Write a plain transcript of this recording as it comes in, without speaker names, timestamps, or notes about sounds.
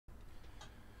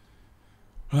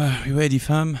Right, we ready,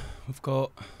 fam? We've got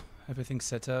everything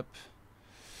set up.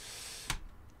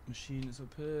 Machine is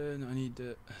open. I need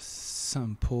the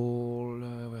sample.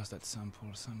 Where's that sample?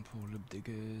 Sample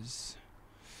LoopDiggers.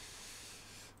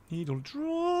 Needle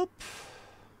drop.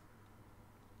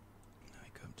 There we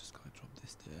go. I'm just gonna drop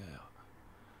this there.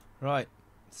 Right,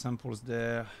 sample's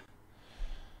there.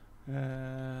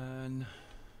 And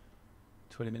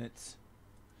 20 minutes.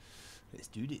 Let's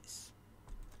do this.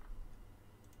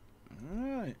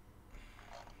 Alright.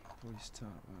 We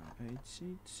start at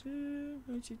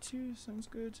 82 sounds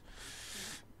good.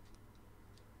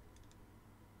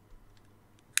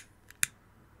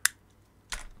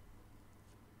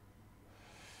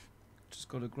 Just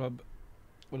gotta grab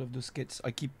one of those kits.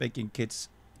 I keep making kits,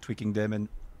 tweaking them and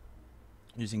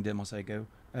using them as I go.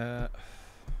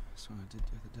 That's what I did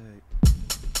the other day.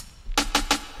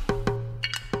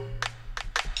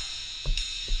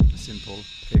 Simple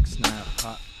kick, snap,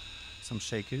 pat, some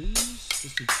shakers,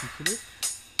 just to cheek it.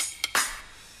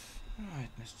 Alright,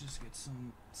 let's just get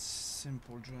some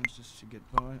simple drums just to get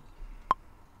by.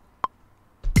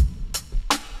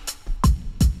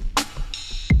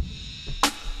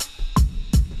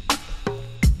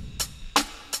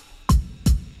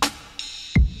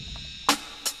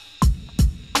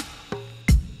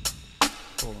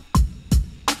 Cool.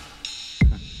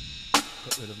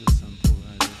 Got rid of the sample.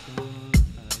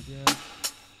 Yeah.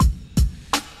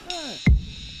 Right.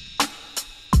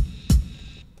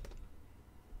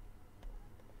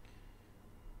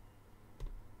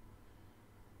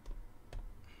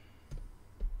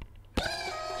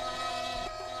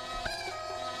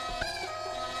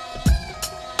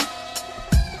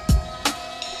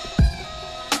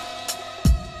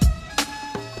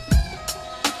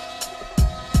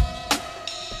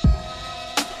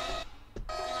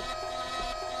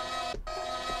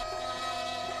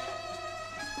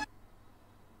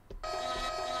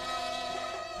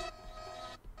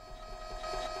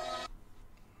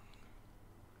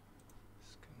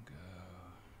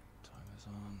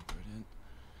 Brilliant.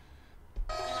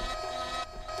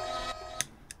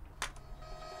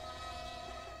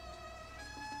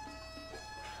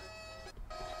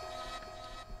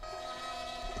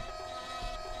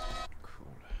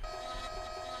 Cool.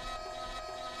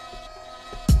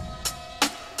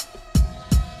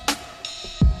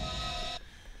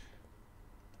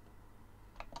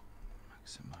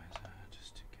 Maximizer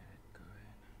just to get it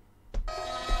going.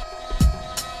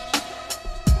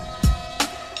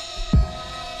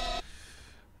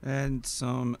 And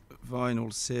some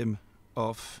vinyl sim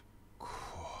off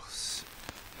course.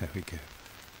 There we go.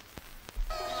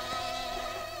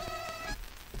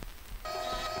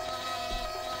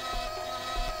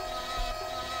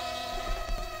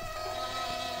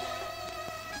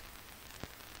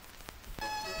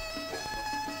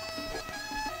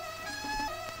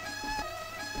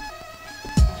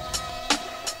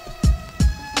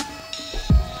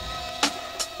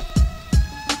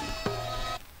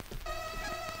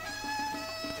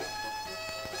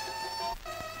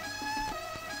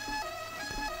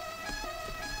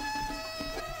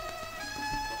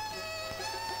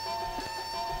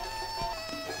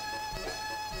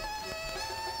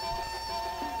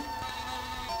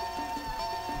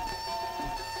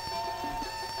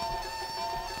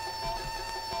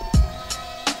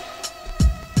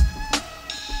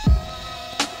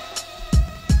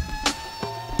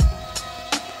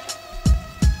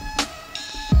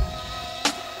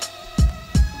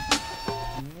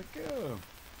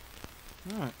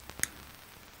 Alright.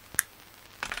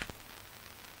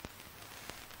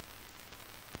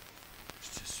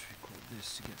 Let's just record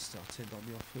this to get started on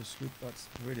the first loop. That's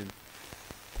brilliant.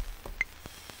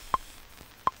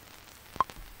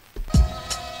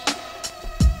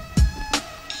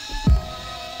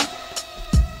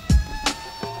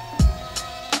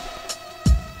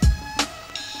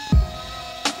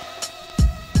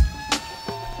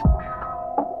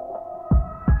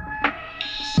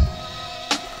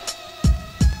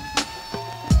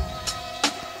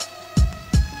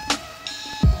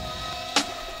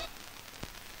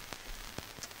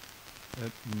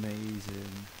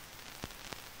 Amazing.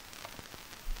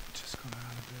 Just gonna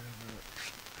add a bit of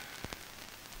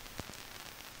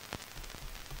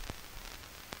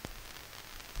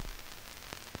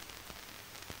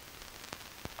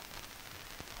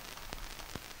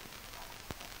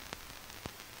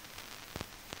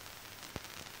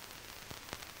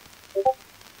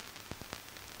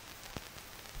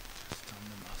just on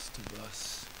the master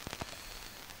bus.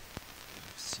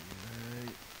 See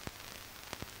right.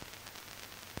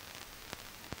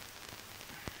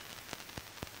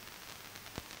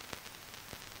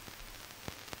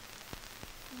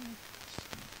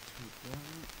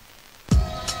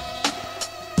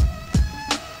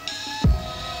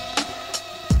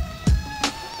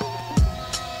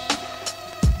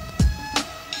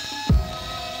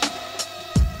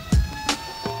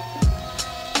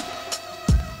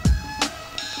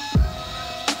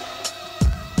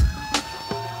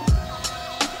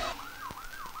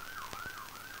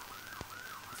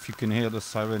 If you can hear the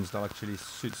sirens, that actually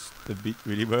suits the beat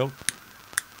really well.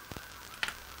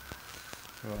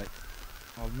 Right,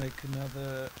 I'll make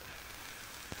another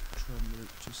drum loop,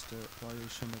 just a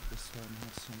variation of this one,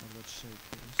 have some other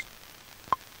shakers.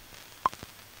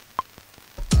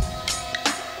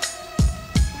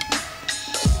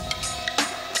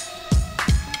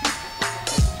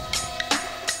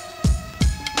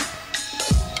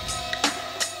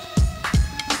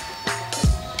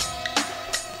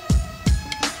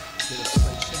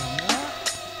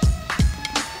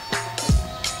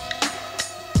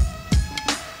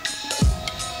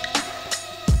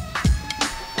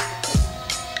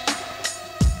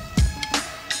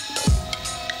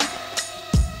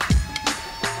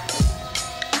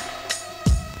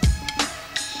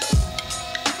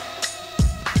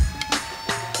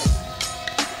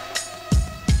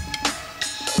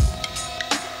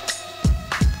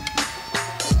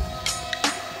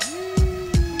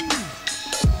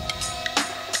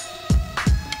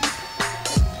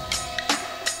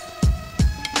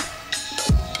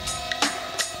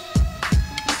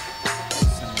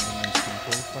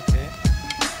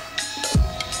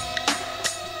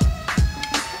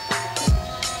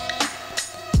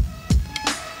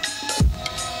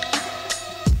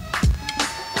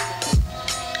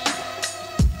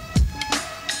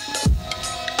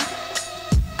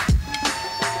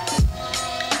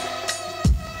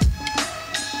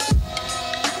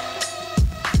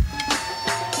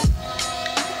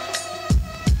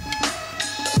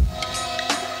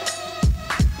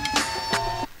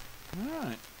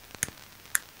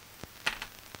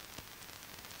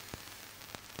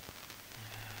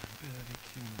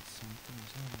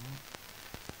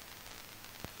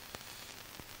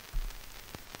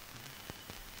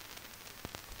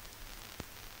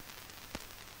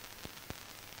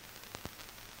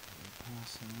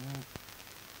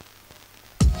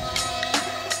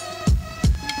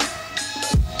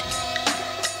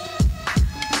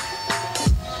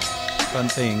 Fun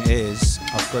thing is,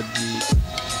 I've got the, you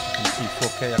can see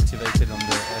 4K activated on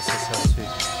the SSL2.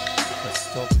 If I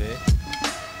stop it,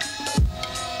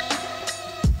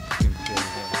 you can clearly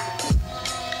hear it.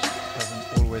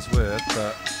 Doesn't always work,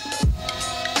 but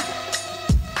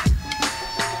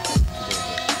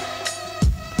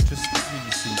just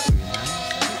really seems to enhance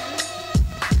everything.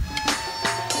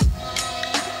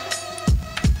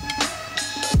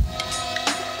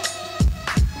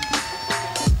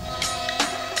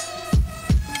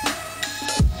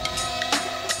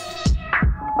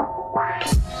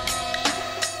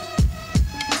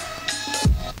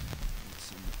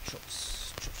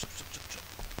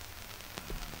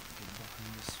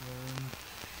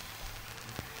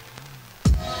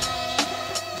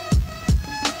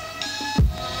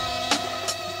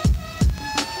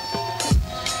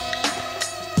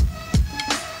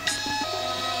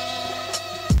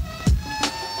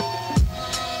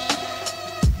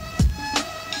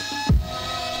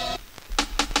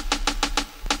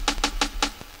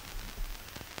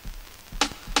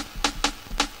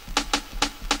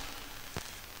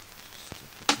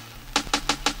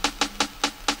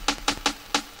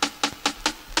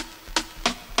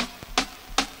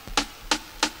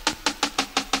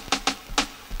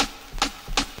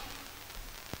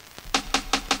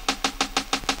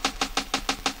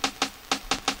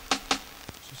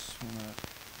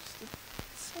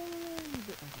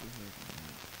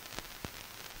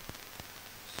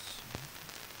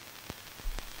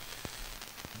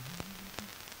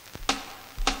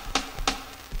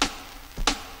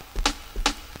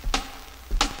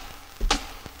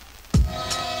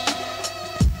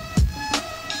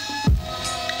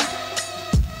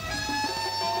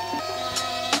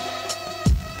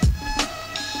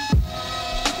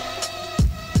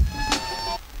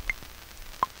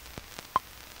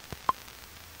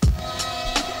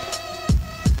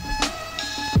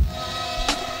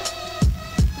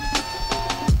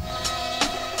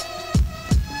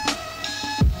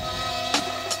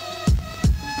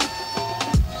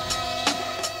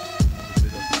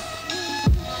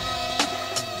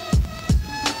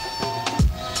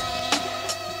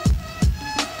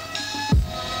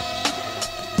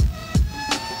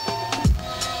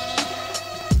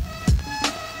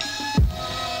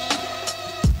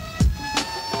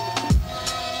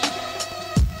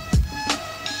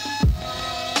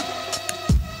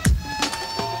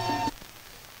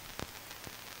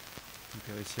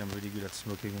 I see I'm really good at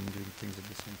smoking and doing things at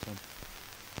the same time.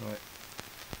 Ouais.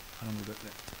 How long we got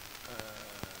left?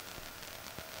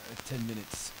 10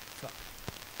 minutes. Fuck.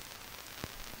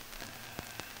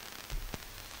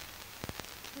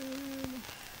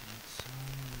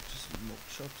 Just some more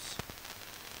chops.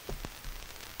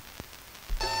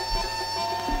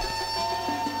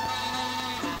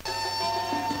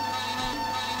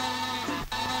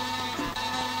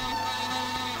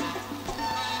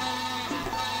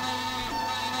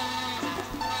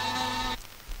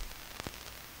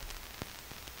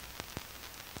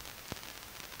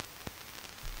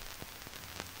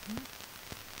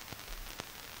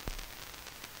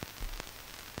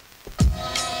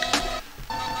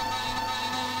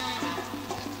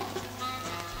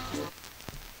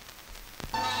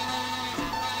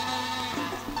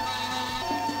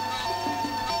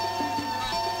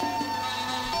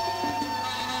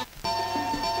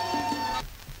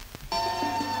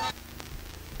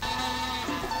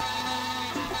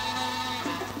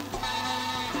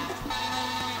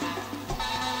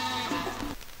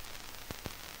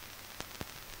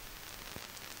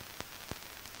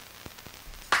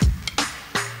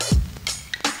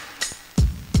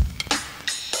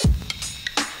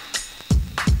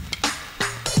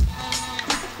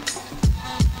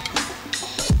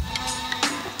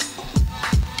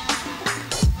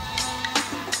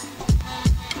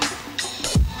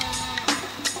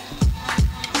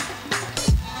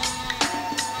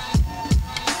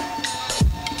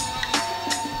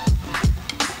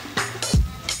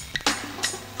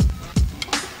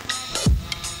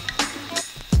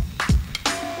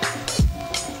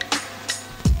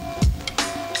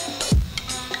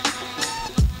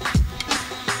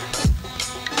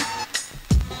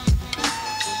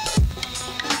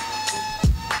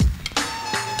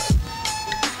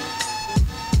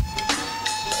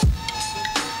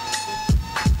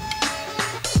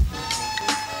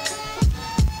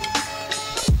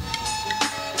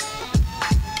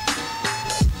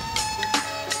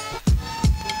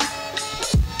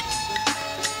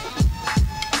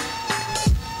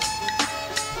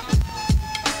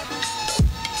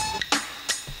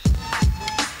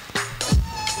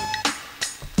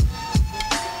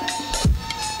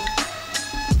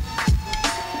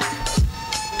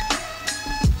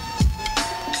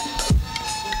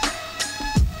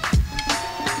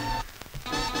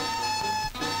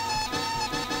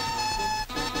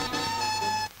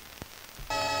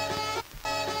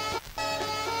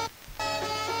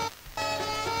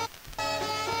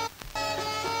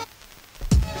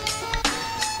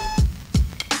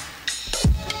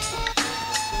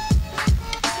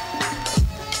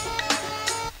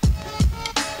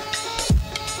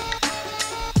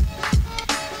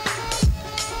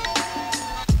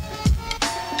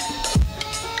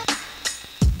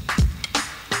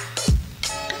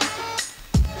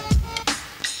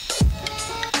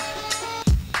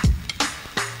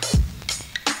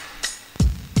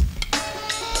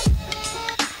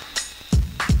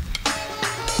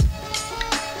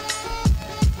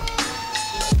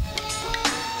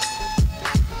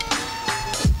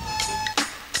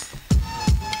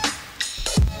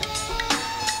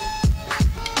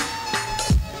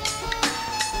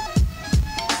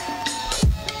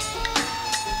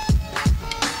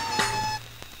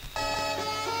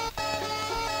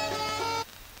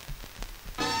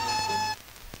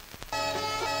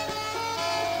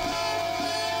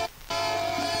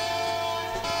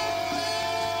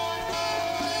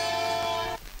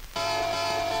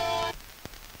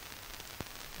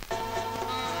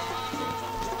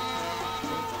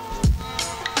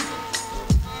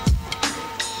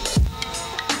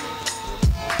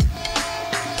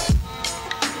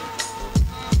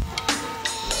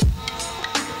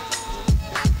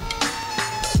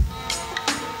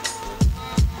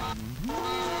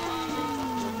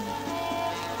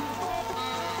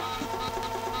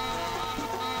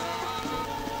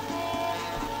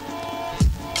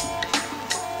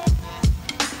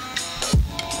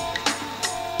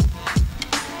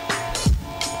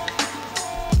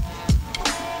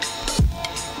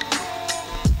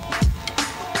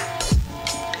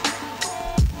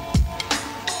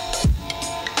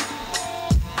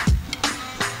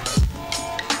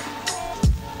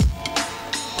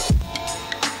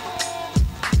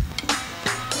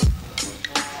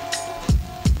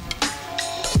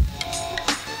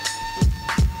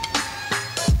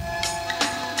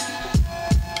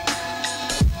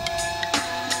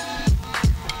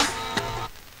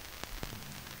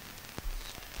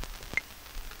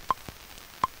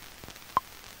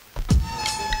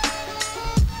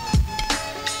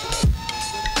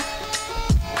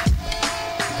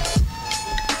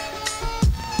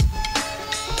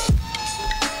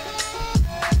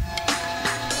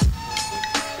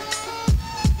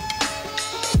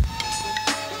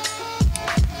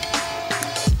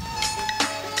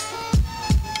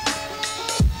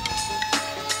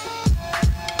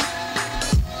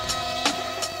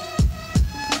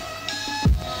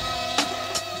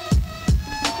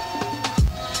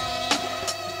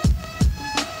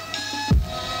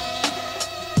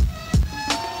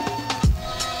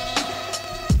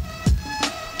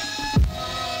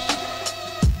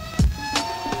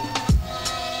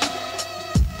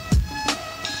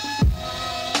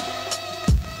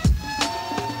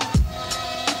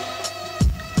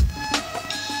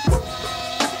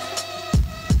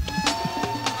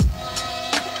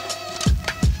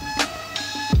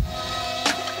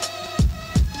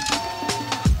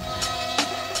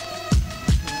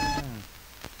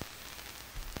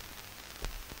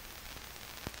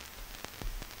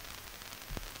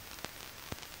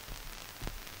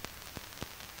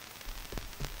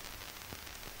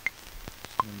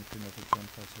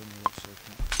 Let me watch that.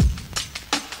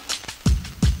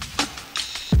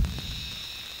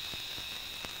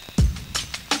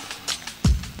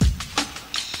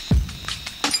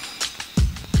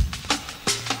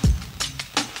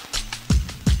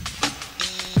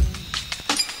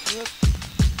 Yep.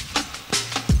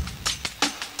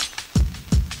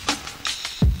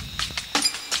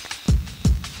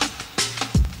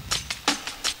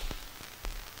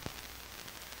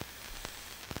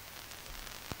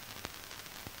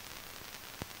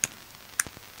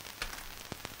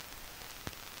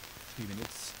 3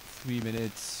 minutes. 3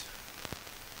 minutes.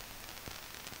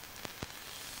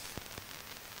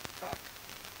 Fuck.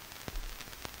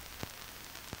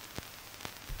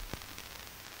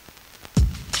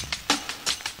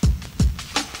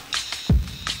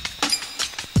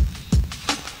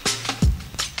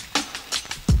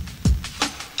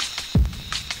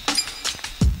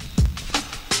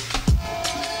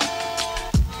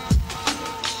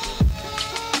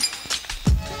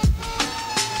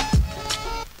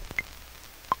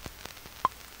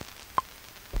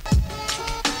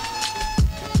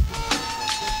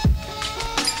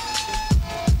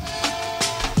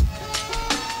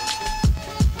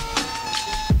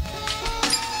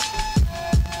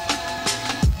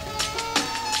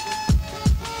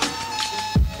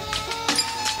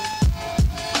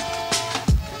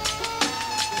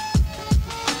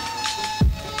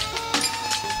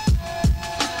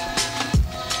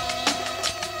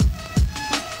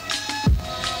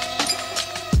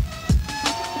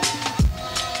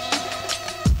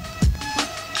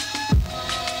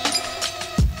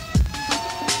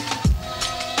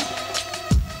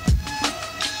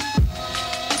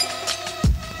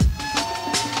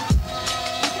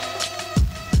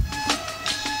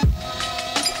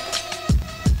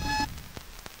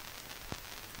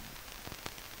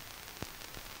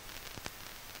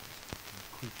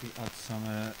 Quickly add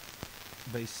some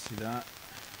bass to that.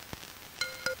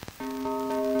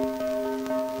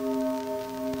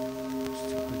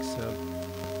 Just a quick sub.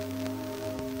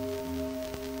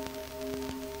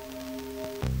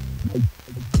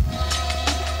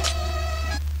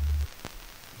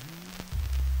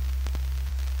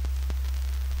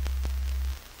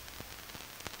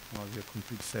 Well, it'll be a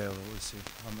complete fail. We'll see.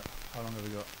 How long have we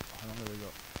got? How long have we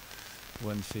got?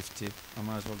 150. I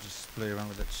might as well just play around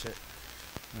with that shit.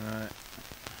 Alright.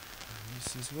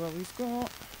 This is what we've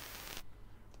got.